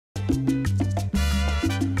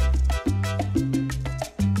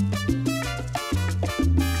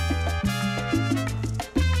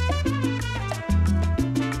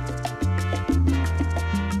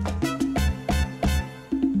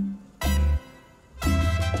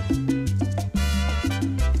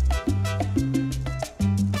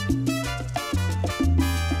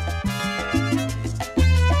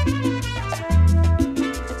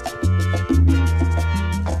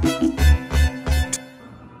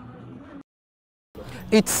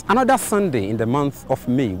It's another Sunday in the month of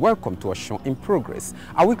May. Welcome to Osun in Progress,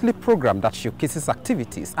 a weekly program that showcases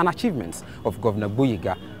activities and achievements of Governor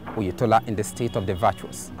Gboyega Oyetola in the state of the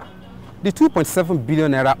virtuous. The 2.7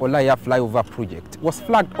 billion Olaiya Flyover project was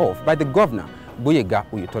flagged off by the Governor Gboyega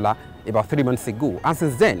Oyetola about 3 months ago, and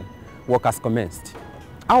since then, work has commenced.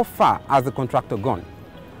 How far has the contractor gone?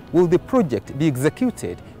 Will the project be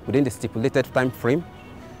executed within the stipulated time frame?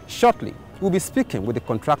 Shortly, we'll be speaking with the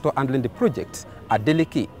contractor handling the project,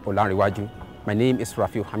 Adeleke Olanrewaju. My name is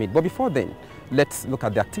Rafiu Hamid. But before then, let's look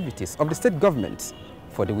at the activities of the state government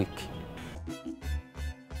for the week.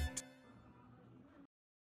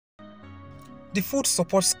 The food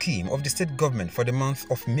support scheme of the state government for the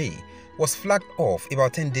month of May was flagged off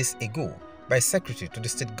about 10 days ago by Secretary to the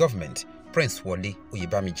state government, Prince Wole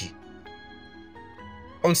Oyebamiji.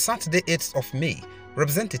 On Saturday, 8th of May,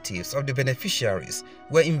 representatives of the beneficiaries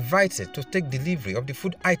were invited to take delivery of the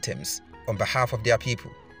food items on behalf of their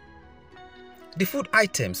people. The food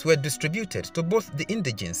items were distributed to both the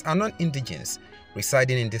indigenes and non-indigenes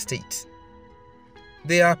residing in the state.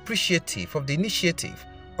 They are appreciative of the initiative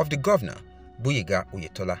of the Governor, Gboyega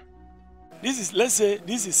Oyetola. Let's say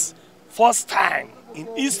this is first time in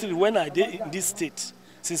history when I did in this state,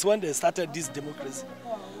 since when they started this democracy.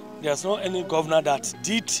 There's no any governor that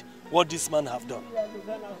did what this man have done.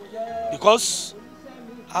 Because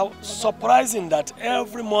how surprising that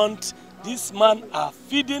every month this man are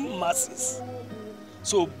feeding masses.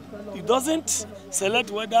 So it doesn't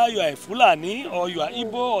select whether you are a Fulani or you are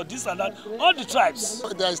Igbo or this and that, all the tribes.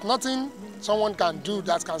 There is nothing someone can do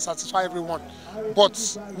that can satisfy everyone.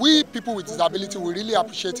 But we people with disability, we really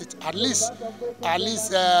appreciate it. At least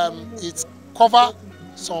it cover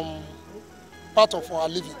some part of our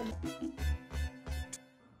living.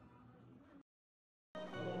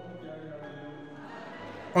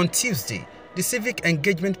 On Tuesday, the civic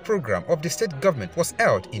engagement program of the state government was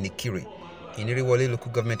held in Ikire, in Iriwole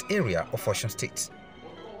local government area of Osun State.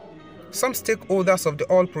 Some stakeholders of the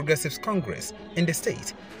All Progressives Congress in the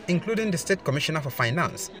state, including the State Commissioner for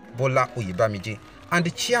Finance, Bola Oyebamiji, and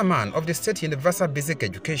the chairman of the State Universal Basic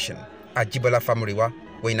Education, Ajibola Famuriwa,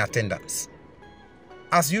 were in attendance.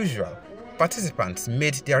 As usual, participants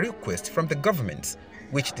made their request from the government,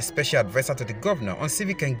 which the special advisor to the governor on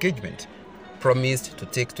civic engagement promised to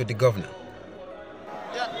take to the governor.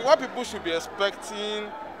 Yeah, what people should be expecting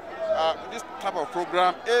this type of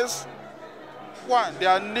program is, one,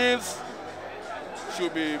 their needs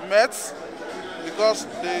should be met because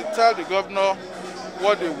they tell the governor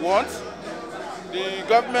what they want. The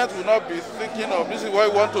government will not be thinking of this is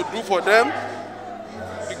what we want to do for them.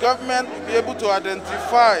 The government will be able to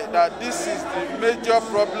identify that this is the major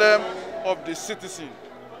problem of the citizen.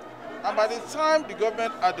 And by the time the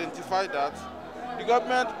government identifies that, the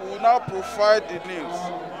government will now provide the needs.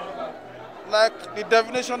 Like the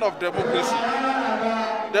definition of democracy.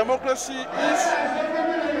 Democracy is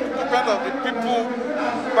government of the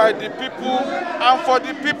people, by the people, and for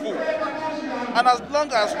the people. And as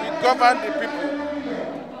long as we govern the people,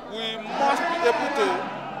 we must be able to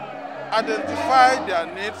identify their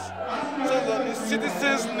needs so that the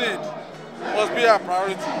citizens' need must be a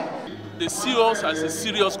priority. They see us as a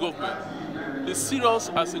serious government. They see us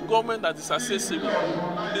as a government that is accessible.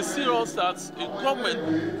 They see us as a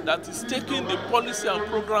government that is taking the policy and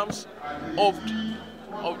programs of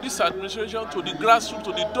this administration to the grassroots,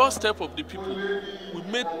 to the doorstep of the people. We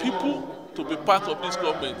made people to be part of this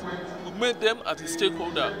government. We made them as a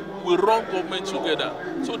stakeholder. We run government together.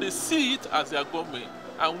 So they see it as their government,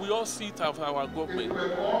 and we all see it as our government.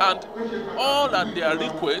 And all at their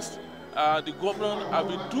request, the governor have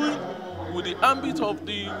been doing with the ambit of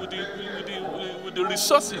the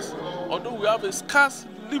resources, although we have a scarce,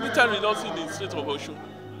 limited resources in the state of Osun.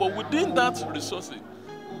 But within that resources,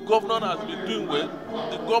 the governor has been doing well,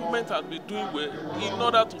 the government has been doing well in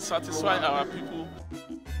order to satisfy our people.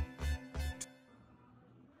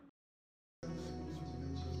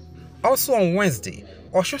 Also on Wednesday,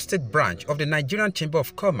 Osun State branch of the Nigerian Chamber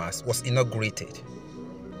of Commerce was inaugurated.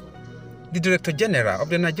 The Director General of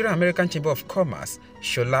the Nigerian American Chamber of Commerce,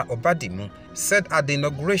 Shola Obadimu, said at the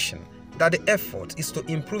inauguration that the effort is to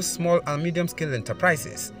improve small and medium-scale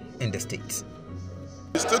enterprises in the state.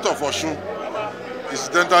 The state of Osun,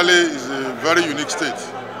 incidentally, is a very unique state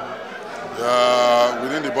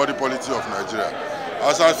within the body politic of Nigeria.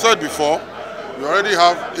 As I said before, we already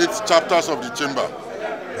have 8 chapters of the chamber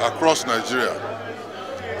across Nigeria.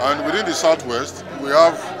 And within the southwest, we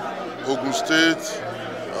have Ogun State,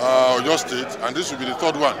 Oyo State, and this will be the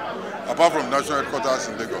 3rd one, apart from national headquarters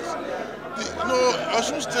in Lagos.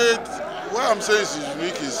 Osun State, what I'm saying is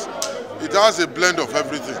unique is it has a blend of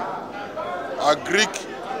everything. Agric,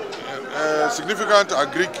 significant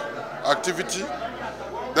agric activity,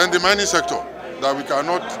 then the mining sector that we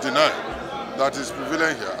cannot deny that is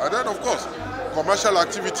prevalent here. And then, of course, commercial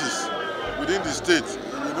activities within the state,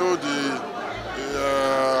 you know, the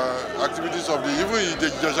activities of even the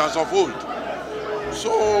Jejans of old.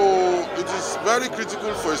 So it is very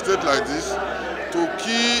critical for a state like this to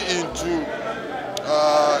key into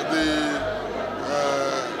the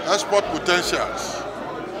export potentials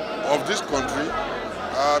of this country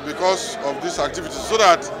because of these activities, so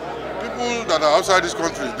that people that are outside this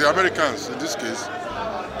country, the Americans in this case,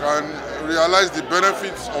 can realize the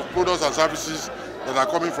benefits of products and services that are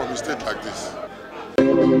coming from a state like this.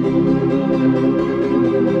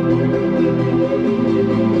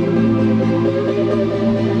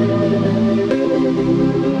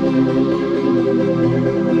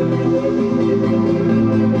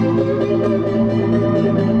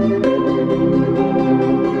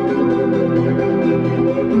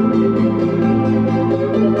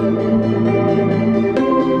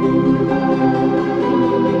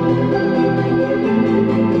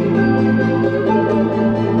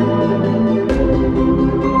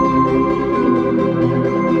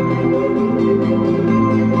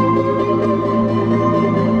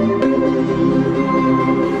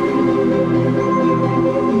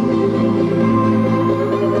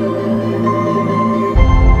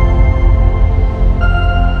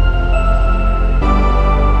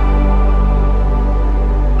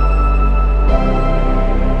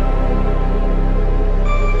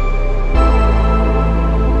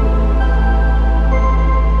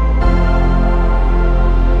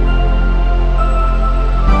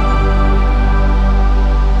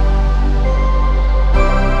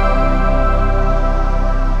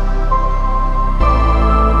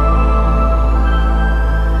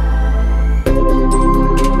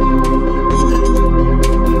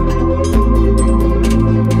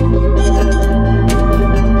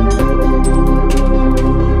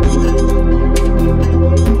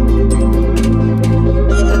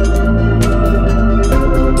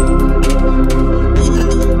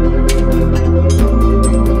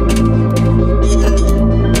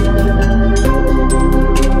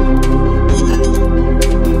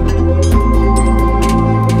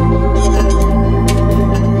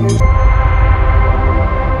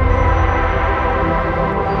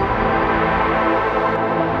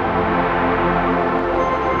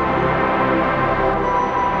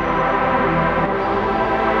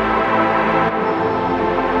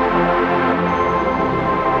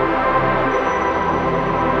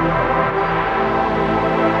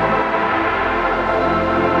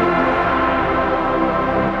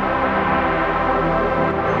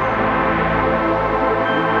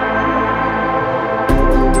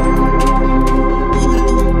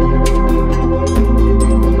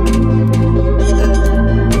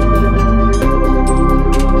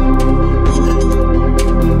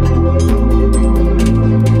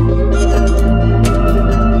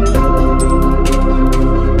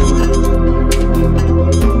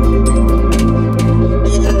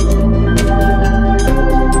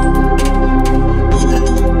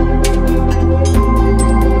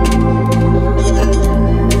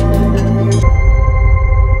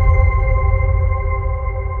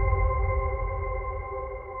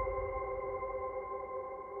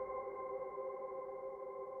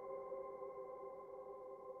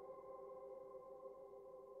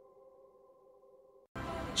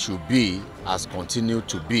 should be has continued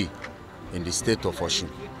to be in the state of Osun,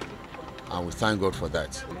 and we thank God for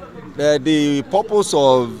that. The purpose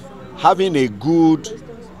of having a good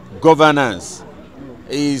governance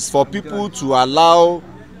is for people to allow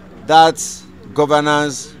that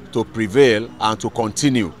governance to prevail and to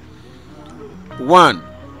continue. One,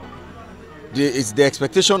 it's the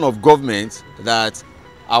expectation of government that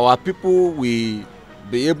our people will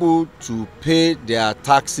be able to pay their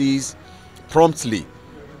taxes promptly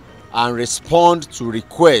and respond to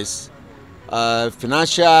requests,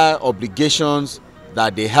 financial obligations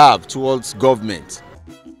that they have towards government.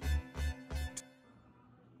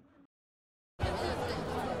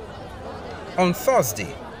 On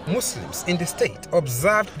Thursday, Muslims in the state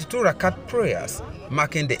observed the 2 Rakat prayers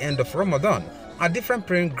marking the end of Ramadan at different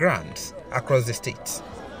praying grounds across the state.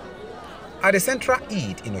 At the central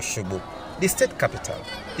Eid in Osogbo, the state capital,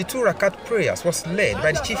 the 2 Rakat prayers was led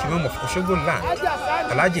by the chief imam of Osogbo land,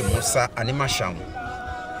 Alhaji Musa Animasham.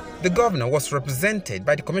 The governor was represented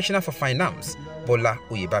by the Commissioner for Finance, Bola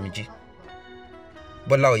Oyebamiji.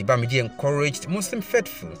 Bola Oyebamiji encouraged Muslim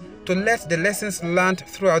faithful to let the lessons learned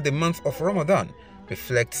throughout the month of Ramadan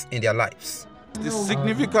reflect in their lives. The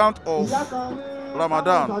significance of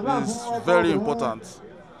Ramadan is very important.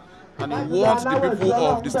 and he wants the people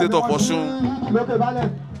of the state of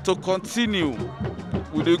Osun to continue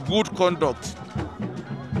with a good conduct,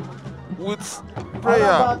 with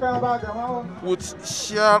prayer, with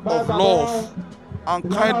share of love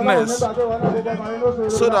and kindness, so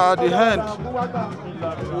that at the end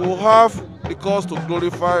we will have the cause to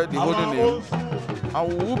glorify the holy name,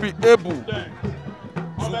 and we will be able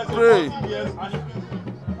to pray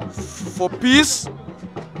for peace,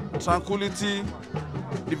 tranquility,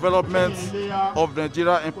 development of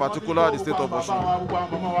Nigeria, in particular the state of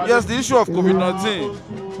Osun. Yes, the issue of COVID-19,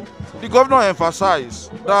 the governor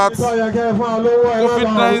emphasized that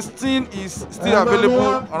COVID-19 is still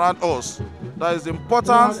available around us. That is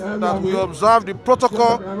important that we observe the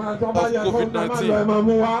protocol of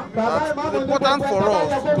COVID-19. That it's important for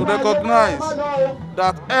us to recognize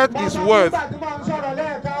that health is wealth.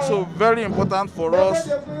 So very important for us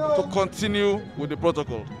to continue with the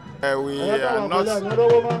protocol. We are not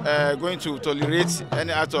going to tolerate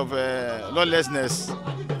any act of lawlessness,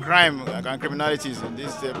 crime and criminalities in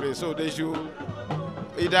this place. So they should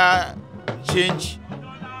either change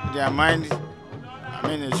their mind,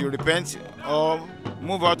 they should repent, or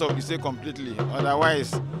move out of the state completely.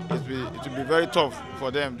 Otherwise, it will be very tough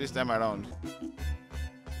for them this time around.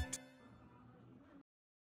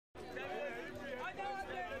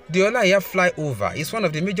 The Olaiya Flyover is one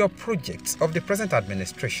of the major projects of the present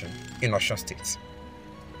administration in Osun State.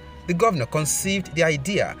 The governor conceived the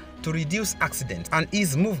idea to reduce accidents and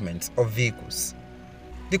ease movement of vehicles.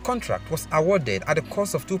 The contract was awarded at a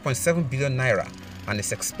cost of 2.7 billion naira and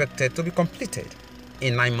is expected to be completed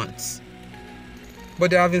in 9 months. But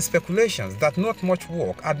there have been speculations that not much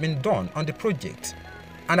work had been done on the project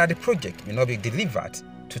and that the project may not be delivered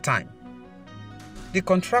to time. The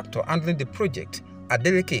contractor handling the project,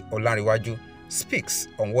 Adeleke Olariwaju, speaks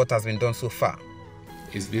on what has been done so far.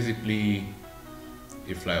 It's basically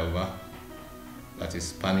a flyover that is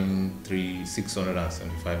spanning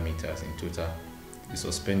 675 meters in total. The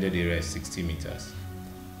suspended area is 60 meters.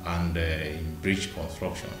 And in bridge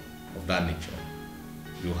construction of that nature,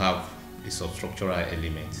 you have the substructural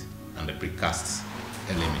element and the precast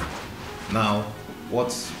element. Now,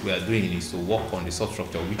 what we are doing is to work on the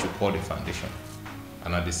substructure, which we call the foundation,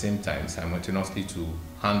 and at the same time, simultaneously to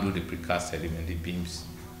handle the precast element, the beams,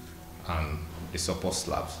 and the support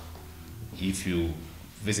slabs. If you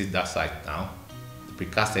visit that site now, the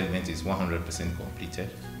precast element is 100% completed,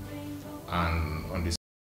 and on the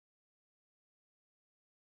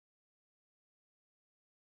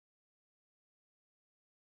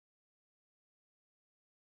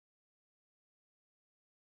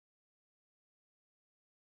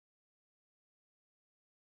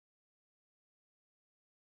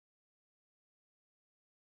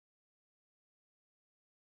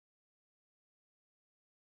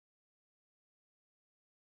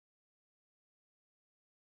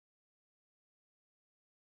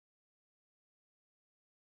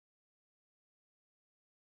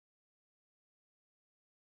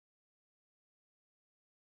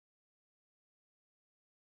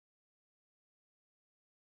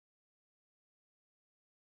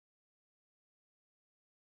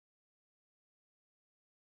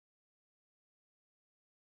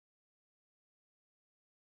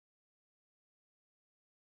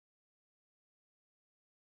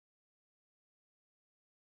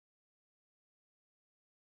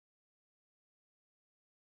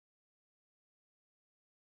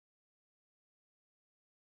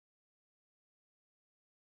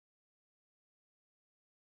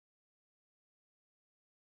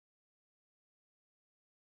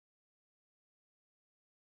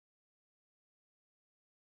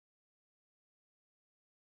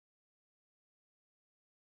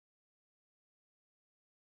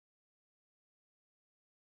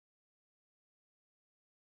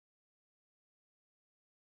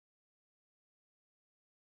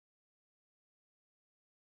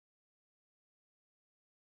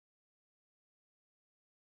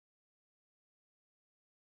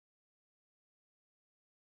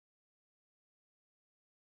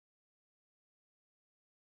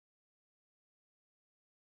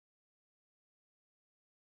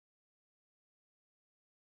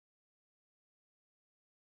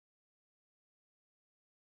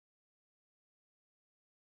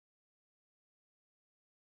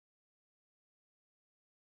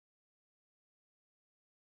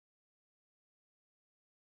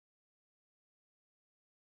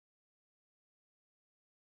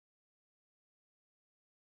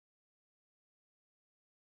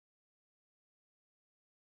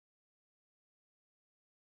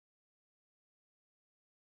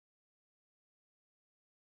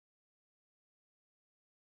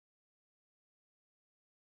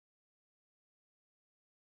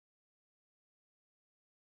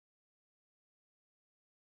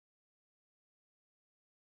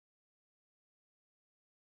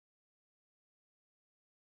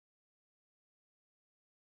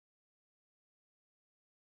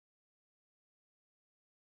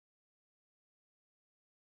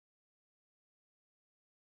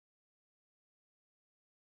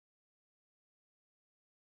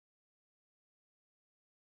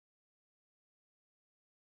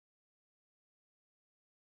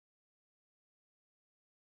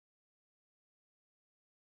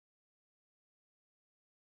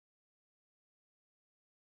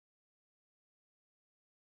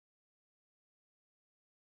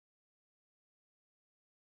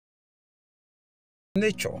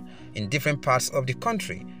nature in different parts of the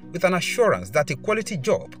country with an assurance that a quality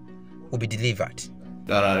job will be delivered.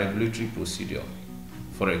 There are regulatory procedures.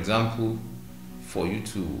 For example, for you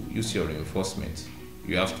to use your reinforcement,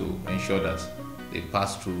 you have to ensure that they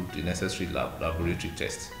pass through the necessary laboratory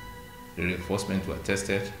tests. The reinforcement were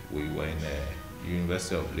tested. We were in the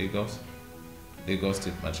University of Lagos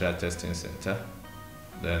State Material Testing Center,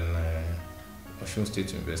 then Osun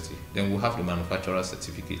State University. Then we'll have the manufacturer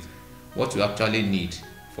certificate. What you actually need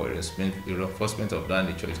for a reinforcement of that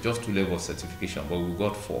nature is just 2 levels of certification, but we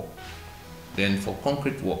got 4. Then for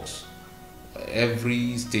concrete works,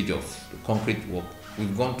 every stage of the concrete work,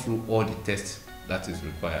 we've gone through all the tests that is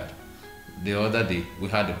required. The other day, we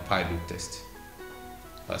had a pilot test.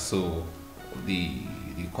 So the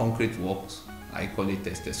concrete works are equally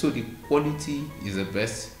tested. So the quality is the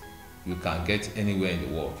best you can get anywhere in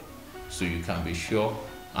the world. So you can be sure,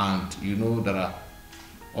 and you know there are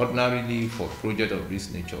ordinarily for project of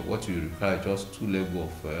this nature, what you require just 2 levels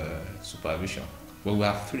of supervision. But we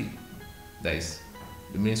have 3. There is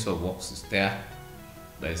the Minister of Works is there.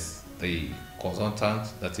 There is the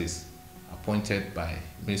consultant that is appointed by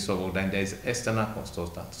Minister of Works. Then there is external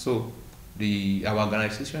consultant. So our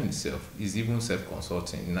organization itself is even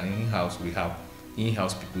self-consulting. In our in-house, we have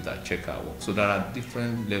in-house people that check our work. So there are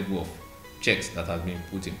different levels of checks that have been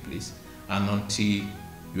put in place. And until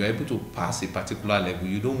you are able to pass a particular level,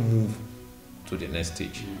 you don't move to the next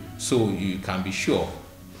stage. So you can be sure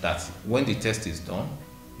that when the test is done,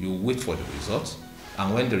 you wait for the results,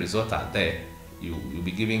 and when the results are there, you'll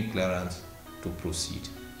be given clearance to proceed.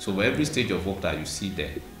 So for every stage of work that you see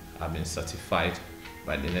there have been certified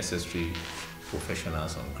by the necessary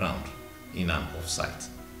professionals on ground, in and off site.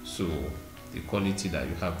 So the quality that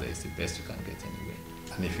you have there is the best you can get anywhere.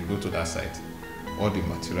 And if you go to that site, all the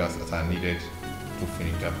materials that are needed to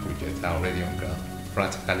finish that project are already on ground,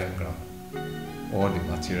 practically on ground. All the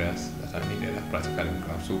materials that are needed are practically on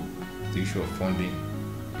ground. So the issue of funding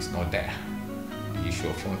is not there. The issue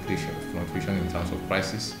of fluctuation in terms of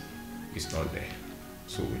prices is not there.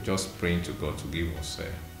 So we're just praying to God to give us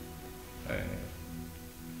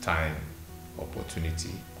time,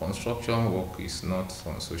 opportunity. Construction work is not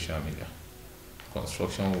on social media.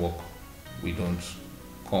 Construction work, we don't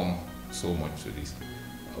come so much to this.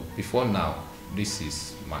 Before now, this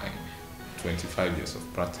is my 25 years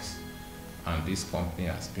of practice, and this company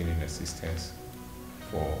has been in existence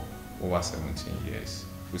for over 17 years.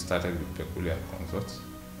 We started with Peculiar Consults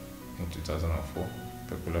in 2004,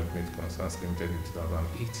 Peculiar Consults Limited in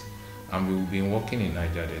 2008, and we've been working in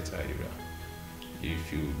Niger Delta area.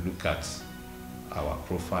 If you look at our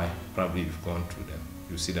profile, probably you've gone through them,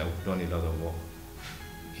 you see that we've done a lot of work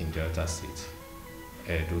in Delta State,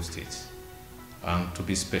 Edo State. And to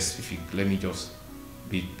be specific, let me just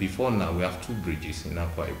before now, we have 2 bridges in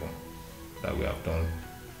Akwa Ibom that we have done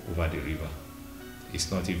over the river.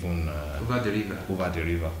 It's not even over the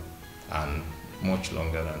river, and much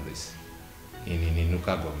longer than this. In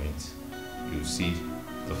Inuka government, you see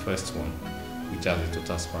the first one, which has a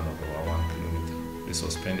total span of over 1 kilometer. The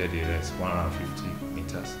suspended area is 150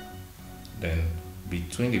 meters. Then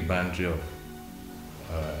between the boundary of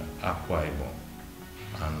Akwa Ibom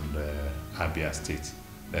and Abia State,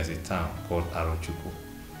 there's a town called Arochukwu.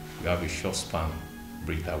 We have a short span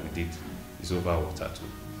bridge that we did. It's over water too.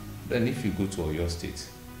 Then if you go to Oyo State,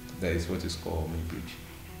 there is what is called Omi Bridge,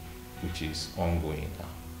 which is ongoing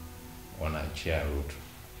now on Ajia Road.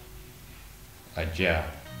 Ajia,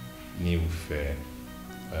 New Fair,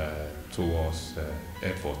 towards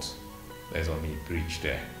airport, there's Omi Bridge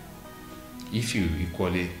there. If you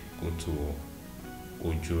equally go to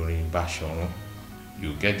Ojori, Bashoron,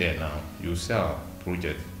 you get there now, you see our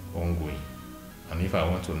project ongoing. And if I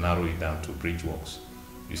want to narrow it down to bridge works,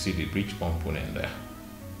 you see the bridge component there.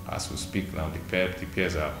 As we speak now, the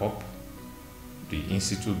piers are up. The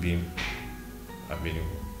in-situ beam, I've been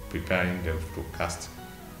preparing them to cast.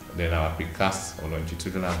 Then our precast or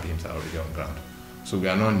longitudinal beams are already on ground. So we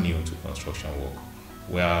are not new to construction work.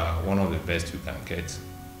 We are one of the best you can get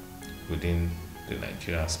within the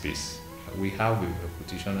Nigerian space. We have a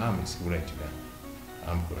reputation, I'm a civil engineer,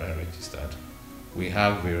 I'm registered. We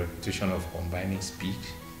have a reputation of combining speed,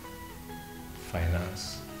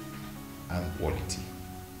 finance, and quality,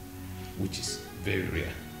 which is very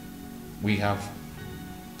rare. We have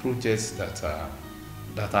projects that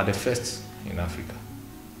are the first in Africa.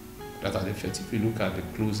 That are the first. If you look at the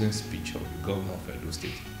closing speech of the governor of Edo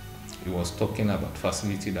State, he was talking about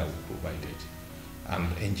facility that we provided,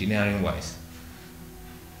 and engineering-wise,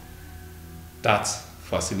 that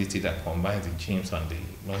facility that combines the gyms and the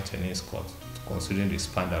non-tennis court, considering the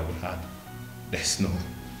span that we had, there's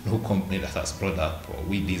no company that has brought that.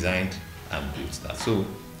 We designed and built that. So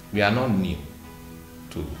we are not new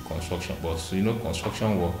to construction, but you know,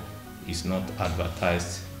 construction work is not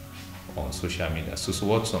advertised on social media. So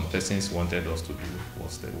what some persons wanted us to do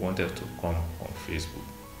was they wanted to come on Facebook.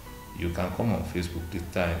 You can come on Facebook this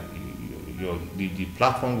time. The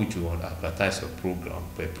platform which you want to advertise your program,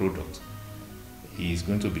 per product, is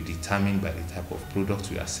going to be determined by the type of product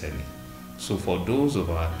we are selling. So for those of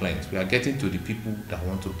our clients, we are getting to the people that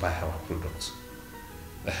want to buy our products.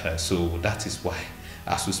 So that is why,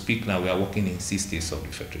 as we speak now, we are working in 6 states of the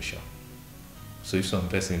Federation. So if some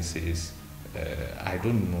person says, I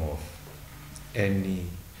don't know of any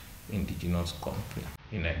indigenous company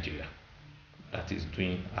in Nigeria that is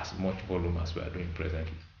doing as much volume as we are doing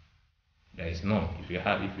presently, there is none.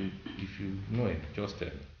 If you know it, just tell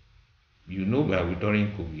me. You know that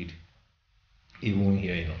during COVID, even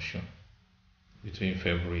here in Osun, between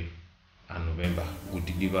February and November, we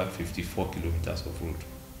delivered 54 kilometers of road,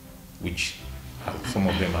 which some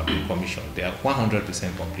of them have been commissioned. They are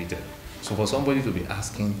 100% completed. So for somebody to be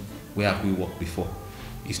asking where have we worked before,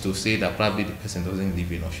 is to say that probably the person doesn't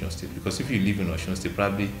live in Osun State. Because if you live in Osun State,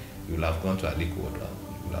 probably you will have gone to Aliko,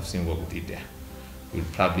 you will have seen what we did there. You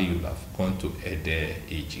will have gone to Ede,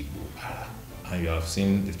 Ejigbo, Ara, and you have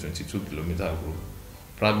seen the 22-kilometer road.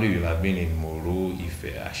 Probably you will have been in Moro,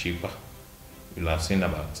 Ife, Ashipa. You will have seen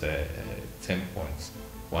about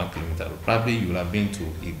 10.1 kilometer road. Probably you will have been to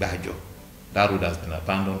Igbajo. That road has been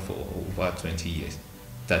abandoned for over 20 years.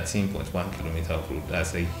 13.1 kilometer of road.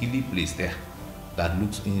 That's a hilly place there that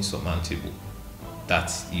looks insurmountable,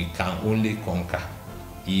 that you can only conquer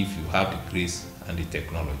if you have the grace and the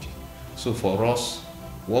technology. So for us,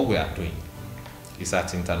 what we are doing is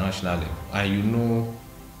at international level. And you know,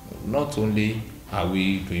 not only are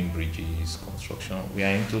we doing bridges, construction, we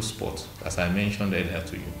are into sports, as I mentioned earlier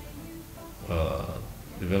to you.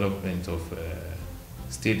 Development of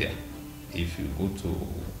stadia. If you go to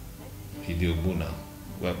Osogbo now,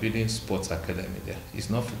 we are building sports academy there. It's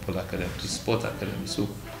not football academy, it's sports academy. So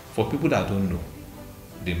for people that don't know,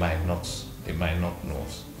 they might not know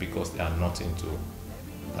us because they are not into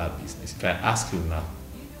that business. If I ask you now,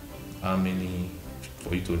 how many,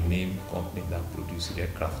 for you to name companies that produce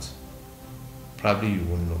aircraft, probably you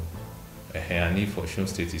won't know. And if Osun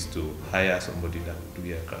State is to hire somebody that will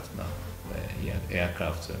do aircraft now,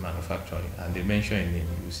 aircraft manufacturing, and they mention a name,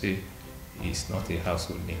 you say it's not a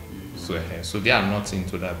household name. So they are not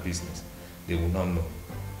into that business. They will not know.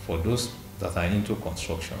 For those that are into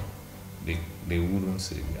construction, they wouldn't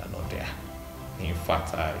say we are not there. In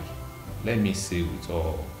fact, let me say with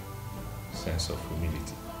all sense of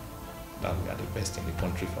humility that we are the best in the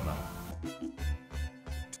country for now.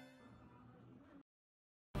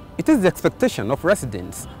 It is the expectation of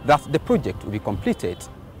residents that the project will be completed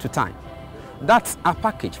to time. That's our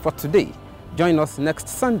package for today. Join us next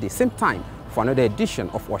Sunday, same time, for another edition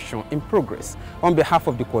of Osun in Progress. On behalf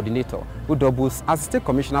of the coordinator, who doubles as State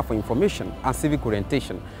Commissioner for Information and Civic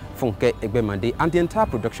Orientation, Funke Egbemande, and the entire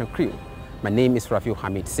production crew, my name is Rafiu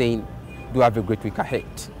Hamid saying, do have a great week ahead.